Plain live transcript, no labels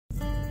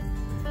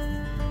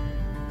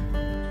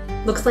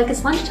Looks like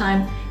it's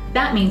lunchtime.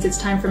 That means it's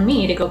time for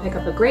me to go pick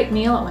up a great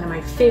meal at one of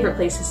my favorite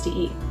places to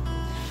eat.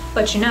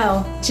 But you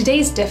know,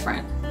 today's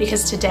different,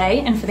 because today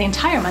and for the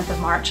entire month of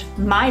March,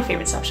 my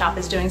favorite sub shop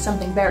is doing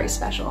something very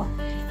special.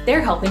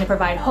 They're helping to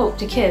provide hope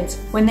to kids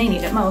when they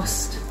need it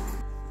most.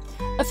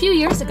 A few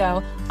years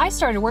ago, I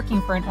started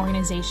working for an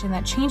organization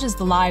that changes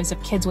the lives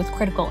of kids with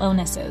critical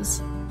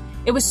illnesses.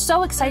 It was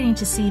so exciting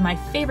to see my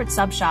favorite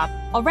sub shop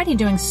already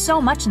doing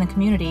so much in the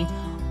community,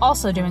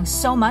 also doing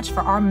so much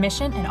for our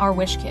mission and our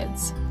Wish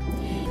kids.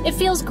 It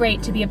feels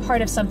great to be a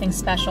part of something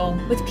special,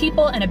 with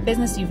people and a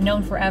business you've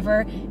known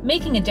forever,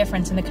 making a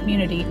difference in the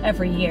community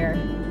every year.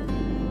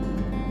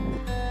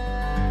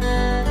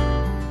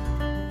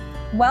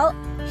 Well,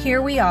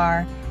 here we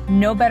are.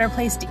 No better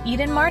place to eat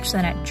in March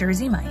than at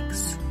Jersey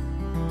Mike's.